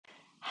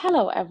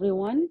Hello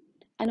everyone,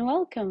 and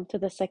welcome to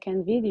the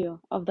second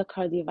video of the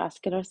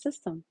cardiovascular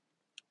system.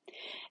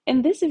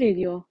 In this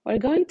video, we're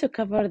going to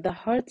cover the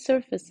heart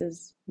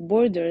surfaces,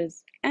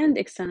 borders, and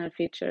external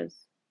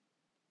features.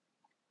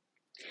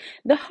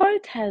 The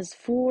heart has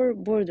four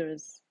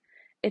borders.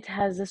 It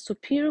has a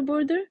superior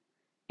border,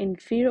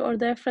 inferior or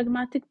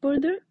diaphragmatic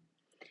border,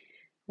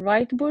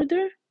 right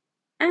border,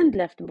 and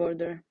left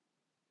border.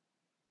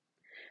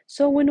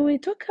 So when we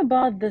talk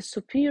about the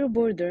superior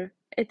border,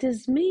 it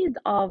is made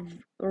of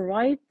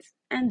right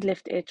and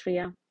left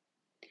atria.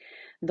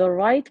 The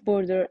right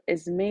border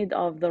is made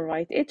of the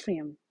right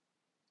atrium.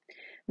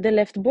 The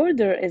left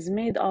border is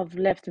made of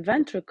left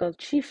ventricle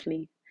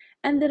chiefly,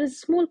 and there is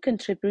a small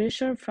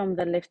contribution from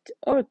the left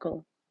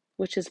auricle,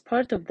 which is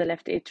part of the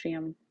left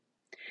atrium.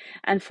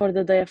 And for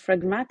the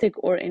diaphragmatic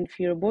or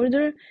inferior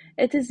border,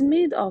 it is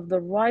made of the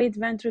right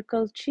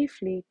ventricle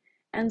chiefly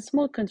and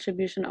small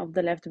contribution of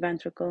the left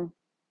ventricle.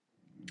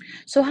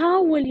 So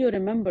how will you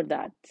remember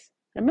that?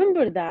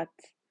 Remember that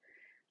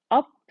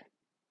up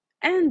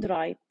and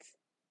right,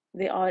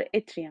 they are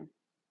atrium.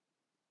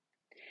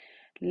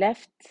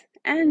 Left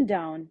and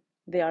down,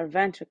 they are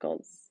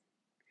ventricles.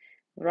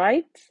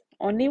 Right,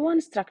 only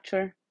one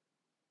structure,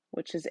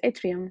 which is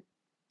atrium.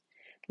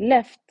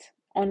 Left,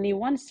 only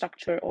one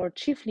structure or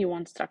chiefly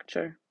one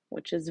structure,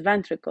 which is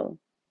ventricle.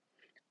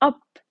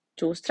 Up,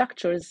 two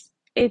structures,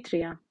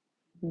 atria.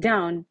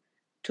 Down,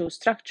 two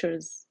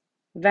structures,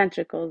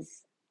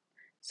 ventricles.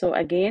 So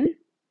again,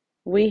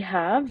 we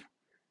have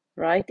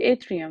right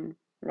atrium,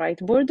 right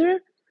border,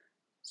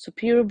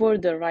 superior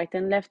border, right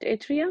and left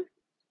atria,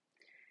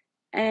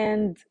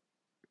 and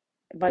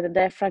by the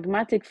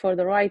diaphragmatic for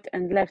the right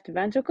and left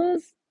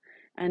ventricles,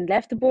 and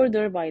left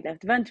border by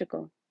left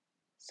ventricle.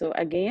 So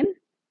again,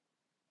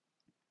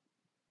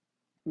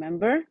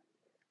 remember,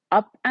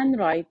 up and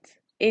right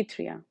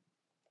atria,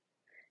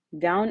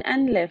 down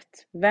and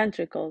left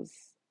ventricles,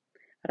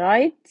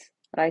 right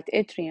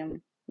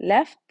atrium,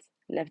 left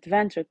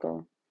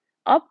ventricle,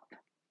 up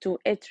two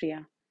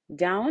atria,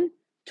 down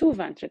two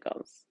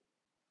ventricles.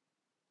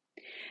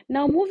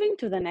 Now moving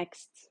to the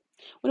next.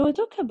 When we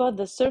talk about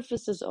the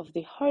surfaces of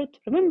the heart,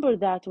 remember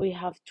that we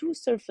have two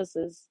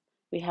surfaces.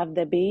 We have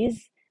the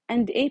base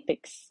and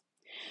apex.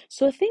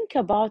 So think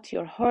about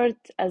your heart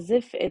as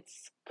if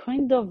it's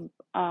kind of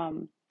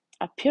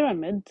a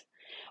pyramid,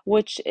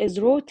 which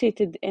is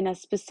rotated in a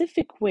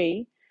specific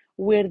way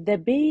where the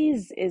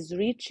base is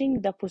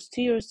reaching the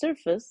posterior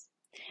surface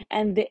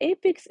and the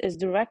apex is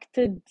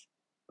directed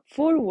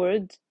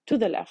forward to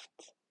the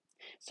left.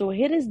 So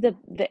here is the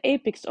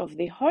apex of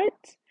the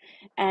heart,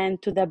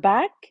 and to the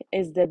back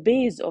is the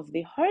base of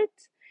the heart,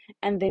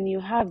 and then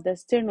you have the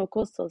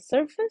sternocostal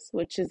surface,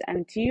 which is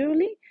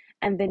anteriorly,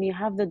 and then you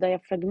have the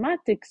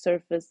diaphragmatic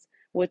surface,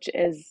 which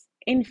is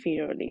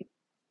inferiorly.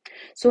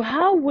 So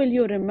how will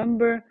you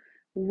remember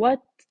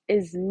what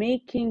is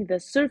making the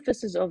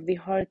surfaces of the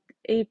heart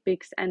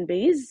apex and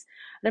base?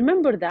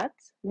 Remember that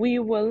we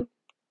will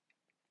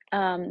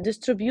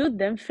distribute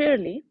them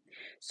fairly.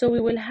 So we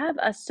will have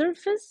a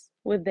surface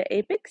with the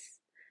apex,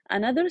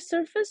 another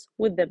surface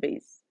with the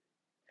base.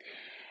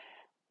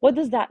 What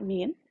does that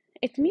mean?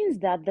 It means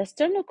that the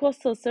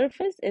sternocostal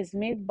surface is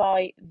made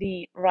by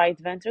the right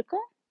ventricle.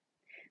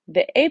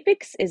 The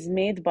apex is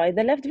made by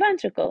the left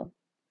ventricle.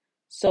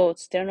 So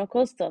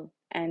sternocostal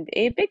and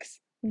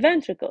apex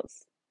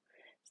ventricles.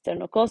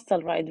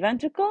 Sternocostal right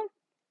ventricle,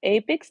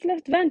 apex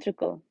left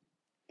ventricle.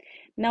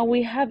 Now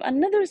we have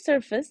another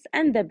surface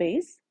and the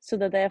base. So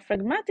the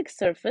diaphragmatic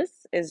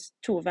surface is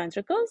two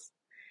ventricles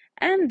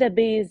and the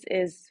base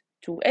is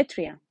two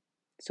atria.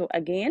 So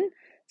again,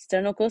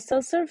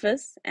 sternocostal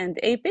surface and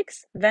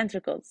apex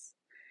ventricles.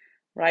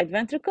 Right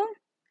ventricle,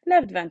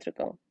 left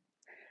ventricle.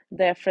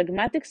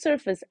 Diaphragmatic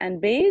surface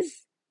and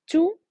base,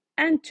 two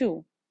and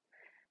two.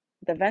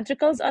 The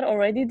ventricles are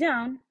already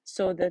down,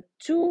 so the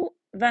two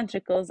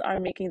ventricles are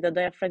making the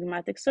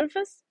diaphragmatic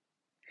surface.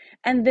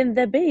 And then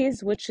the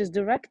base, which is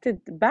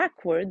directed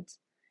backwards,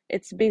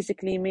 it's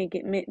basically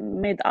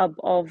made up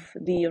of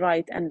the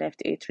right and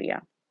left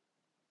atria.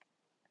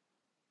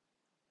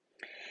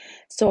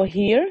 So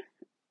here,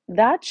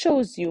 that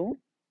shows you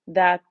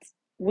that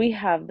we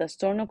have the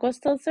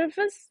sternocostal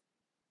surface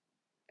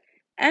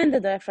and the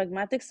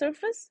diaphragmatic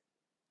surface.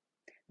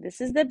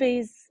 This is the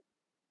base,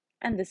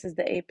 and this is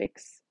the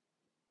apex.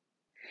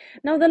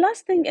 Now, the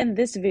last thing in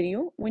this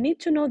video, we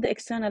need to know the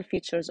external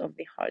features of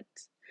the heart.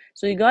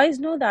 So you guys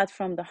know that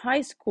from the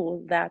high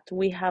school that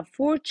we have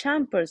four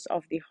chambers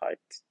of the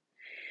heart.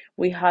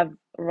 We have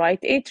right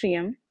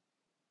atrium,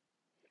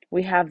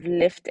 we have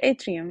left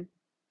atrium,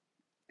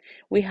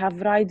 we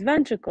have right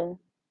ventricle,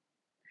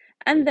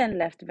 and then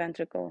left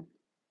ventricle.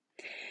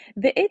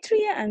 The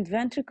atria and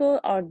ventricle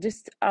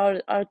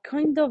are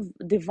kind of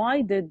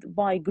divided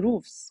by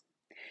grooves.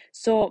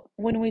 So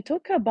when we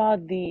talk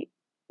about the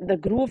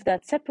groove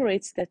that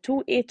separates the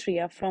two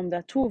atria from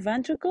the two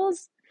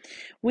ventricles,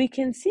 we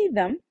can see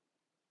them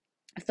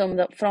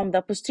from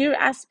the posterior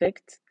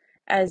aspect.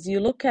 As you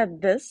look at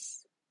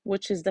this,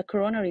 which is the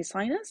coronary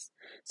sinus.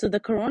 So the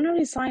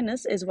coronary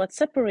sinus is what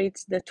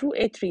separates the two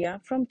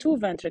atria from two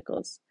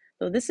ventricles.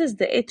 So this is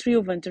the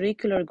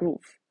atrioventricular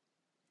groove.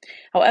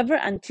 However,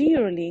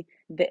 anteriorly,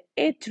 the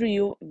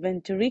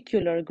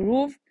atrioventricular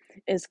groove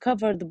is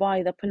covered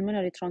by the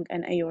pulmonary trunk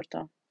and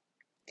aorta.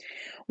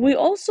 We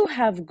also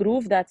have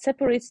groove that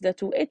separates the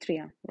two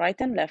atria, right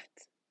and left.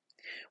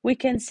 We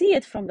can see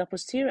it from the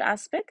posterior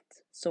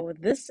aspect. So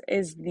this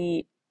is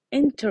the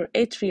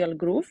interatrial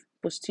groove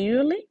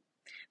posteriorly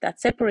that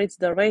separates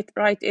the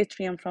right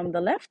atrium from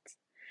the left.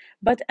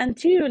 But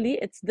anteriorly,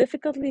 it's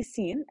difficultly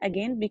seen,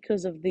 again,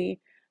 because of the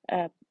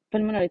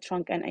pulmonary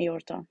trunk and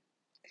aorta.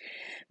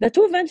 The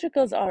two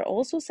ventricles are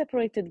also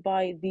separated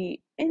by the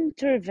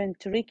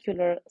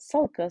interventricular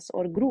sulcus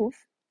or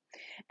groove,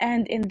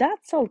 and in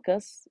that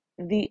sulcus,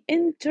 the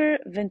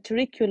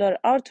interventricular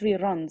artery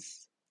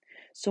runs.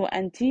 So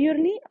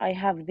anteriorly, I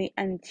have the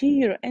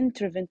anterior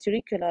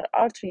interventricular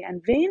artery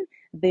and vein.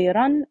 They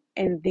run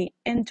in the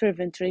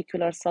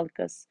interventricular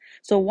sulcus.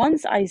 So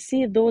once I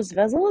see those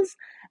vessels,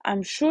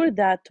 I'm sure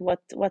that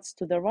what's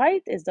to the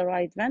right is the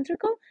right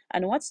ventricle,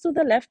 and what's to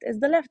the left is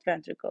the left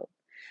ventricle.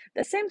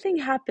 The same thing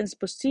happens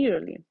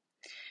posteriorly.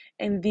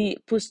 In the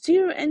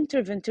posterior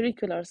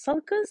interventricular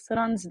sulcus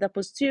runs the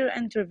posterior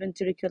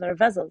interventricular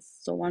vessels.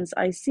 So once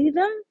I see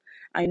them,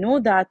 I know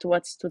that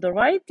what's to the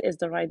right is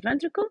the right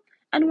ventricle,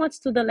 and what's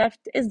to the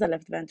left is the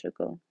left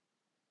ventricle.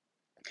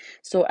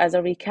 So as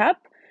a recap,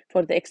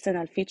 for the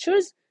external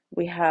features,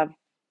 we have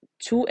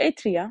two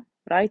atria,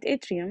 right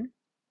atrium,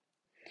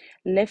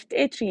 left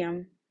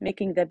atrium,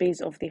 making the base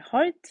of the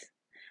heart.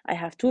 I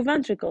have two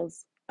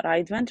ventricles,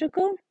 right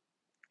ventricle,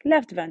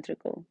 left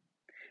ventricle.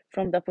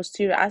 From the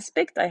posterior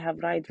aspect, I have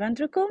right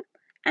ventricle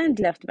and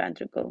left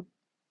ventricle.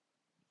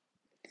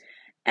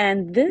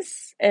 And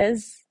this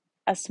is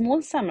a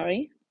small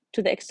summary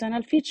to the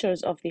external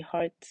features of the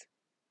heart.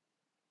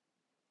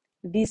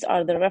 These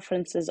are the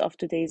references of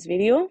today's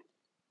video.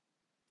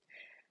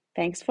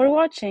 Thanks for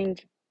watching.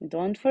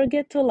 Don't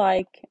forget to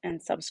like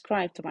and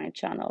subscribe to my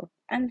channel,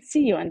 and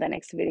see you in the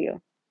next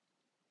video.